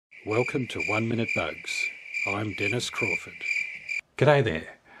Welcome to 1 Minute Bugs. I'm Dennis Crawford. G'day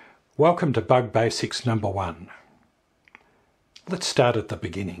there. Welcome to Bug Basics number 1. Let's start at the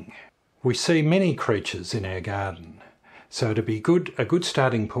beginning. We see many creatures in our garden, so it'd be a good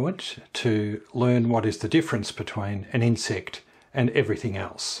starting point to learn what is the difference between an insect and everything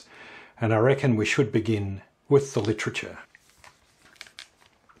else. And I reckon we should begin with the literature.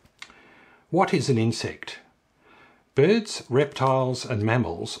 What is an insect? Birds, reptiles and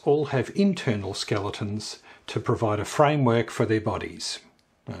mammals all have internal skeletons to provide a framework for their bodies.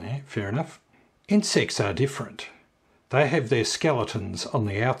 Fair enough. Insects are different. They have their skeletons on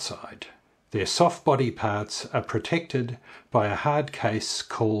the outside. Their soft body parts are protected by a hard case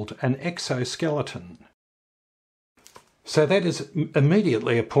called an exoskeleton. So that is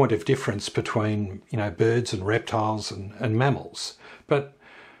immediately a point of difference between, birds and reptiles and mammals. But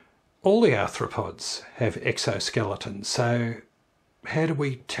all the arthropods have exoskeletons, so how do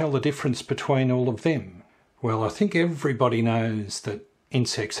we tell the difference between all of them? Well, I think everybody knows that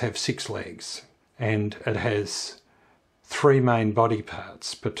insects have 6 legs and it has 3 main body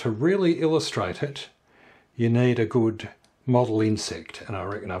parts, but to really illustrate it, you need a good model insect, and I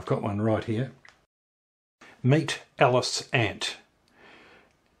reckon I've got one right here. Meet Alice ant.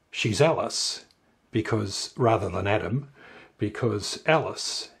 She's Alice rather than Adam, because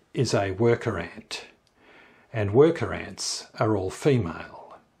Alice is a worker ant, and worker ants are all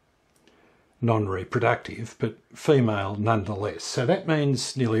female. Non-reproductive, but female nonetheless. So that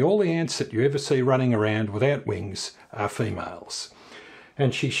means nearly all the ants that you ever see running around without wings are females.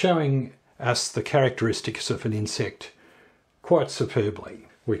 And she's showing us the characteristics of an insect quite superbly.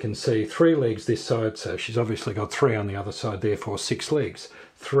 We can see 3 legs this side, so she's obviously got 3 on the other side, therefore 6 legs.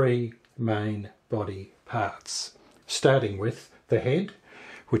 3 main body parts, starting with the head,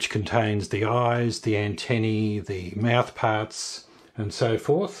 which contains the eyes, the antennae, the mouth parts, and so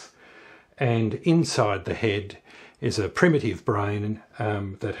forth. And inside the head is a primitive brain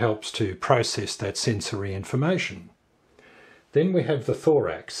that helps to process that sensory information. Then we have the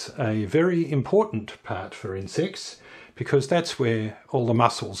thorax, a very important part for insects because that's where all the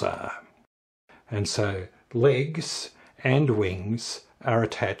muscles are. And so legs and wings are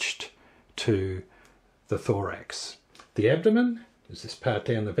attached to the thorax. The abdomen is this part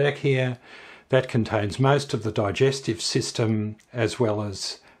down the back here. That contains most of the digestive system as well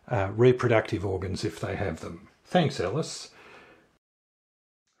as reproductive organs if they have them. Thanks, Alice.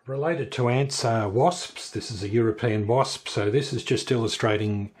 Related to ants are wasps. This is a European wasp, so this is just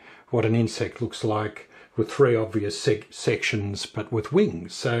illustrating what an insect looks like with 3 obvious sections but with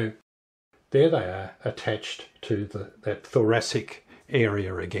wings. So there they are, attached to that thoracic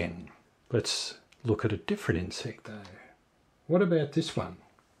area again. Let's look at a different insect though. What about this one?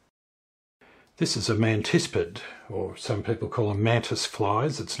 This is a mantispad, or some people call them mantis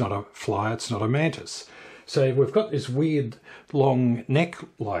flies. It's not a fly, it's not a mantis. So we've got this weird long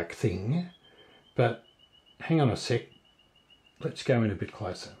neck-like thing, but hang on a sec, let's go in a bit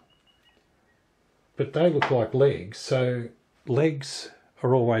closer. But they look like legs, so legs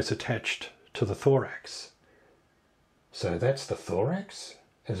are always attached to the thorax. So that's the thorax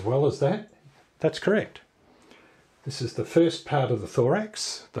as well as that? That's correct. This is the first part of the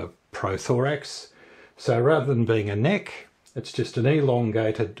thorax, the prothorax. So rather than being a neck, it's just an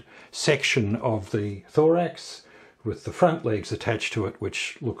elongated section of the thorax with the front legs attached to it,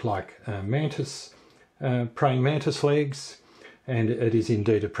 which look like praying mantis legs, and it is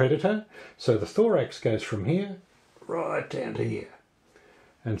indeed a predator. So the thorax goes from here right down to here.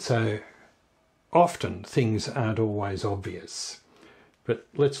 And so often things aren't always obvious. But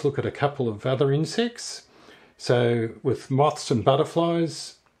let's look at a couple of other insects. So with moths and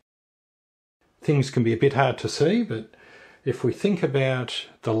butterflies, things can be a bit hard to see, but if we think about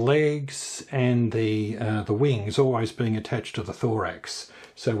the legs and the wings always being attached to the thorax,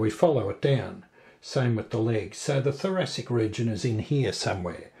 so we follow it down. Same with the legs. So the thoracic region is in here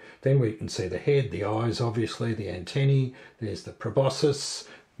somewhere. Then we can see the head, the eyes, obviously, the antennae, there's the proboscis,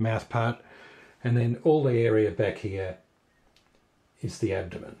 mouth part, and then all the area back here is the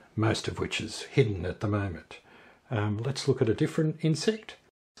abdomen, most of which is hidden at the moment. Let's look at a different insect.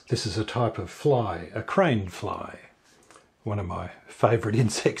 This is a type of fly, a crane fly, one of my favourite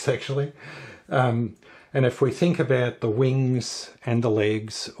insects actually. And if we think about the wings and the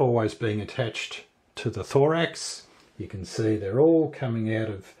legs always being attached to the thorax, you can see they're all coming out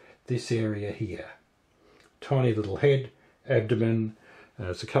of this area here. Tiny little head, abdomen,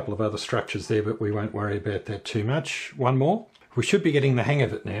 there's a couple of other structures there, but we won't worry about that too much. One more. We should be getting the hang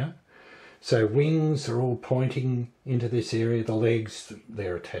of it now. So wings are all pointing into this area. The legs,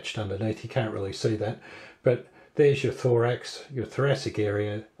 they're attached underneath. You can't really see that. But there's your thorax, your thoracic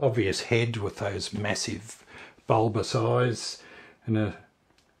area, obvious head with those massive bulbous eyes and a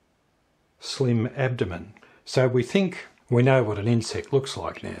slim abdomen. So we think we know what an insect looks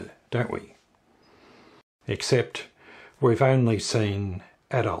like now, don't we? Except we've only seen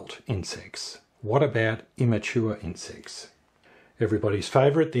adult insects. What about immature insects? Everybody's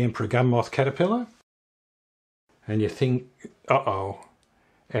favourite, the emperor gum moth caterpillar. And you think, uh-oh,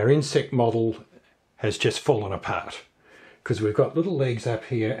 our insect model has just fallen apart. Because we've got little legs up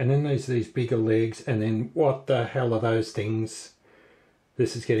here, and then there's these bigger legs, and then what the hell are those things?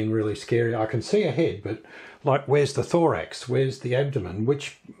 This is getting really scary. I can see a head, but like, where's the thorax? Where's the abdomen?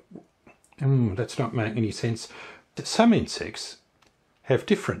 That's not making any sense. Some insects have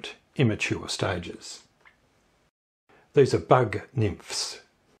different immature stages. These are bug nymphs.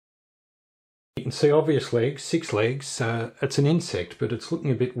 You can see obvious legs, 6 legs. It's an insect, but it's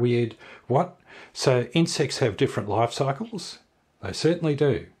looking a bit weird. What? So insects have different life cycles? They certainly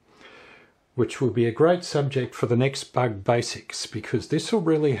do. Which will be a great subject for the next bug basics, because this will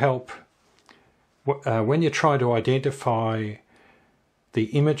really help when you're trying to identify the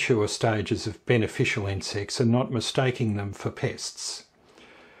immature stages of beneficial insects and not mistaking them for pests.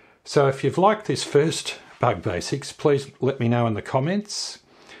 So if you've liked this first bug basics, please let me know in the comments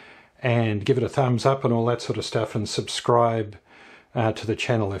and give it a thumbs up and all that sort of stuff, and subscribe to the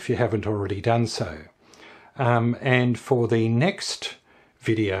channel if you haven't already done so. And for the next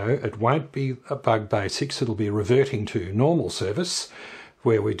video, it won't be a bug basics, it'll be reverting to normal service,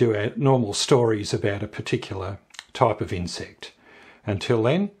 where we do our normal stories about a particular type of insect. Until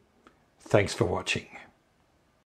then, thanks for watching.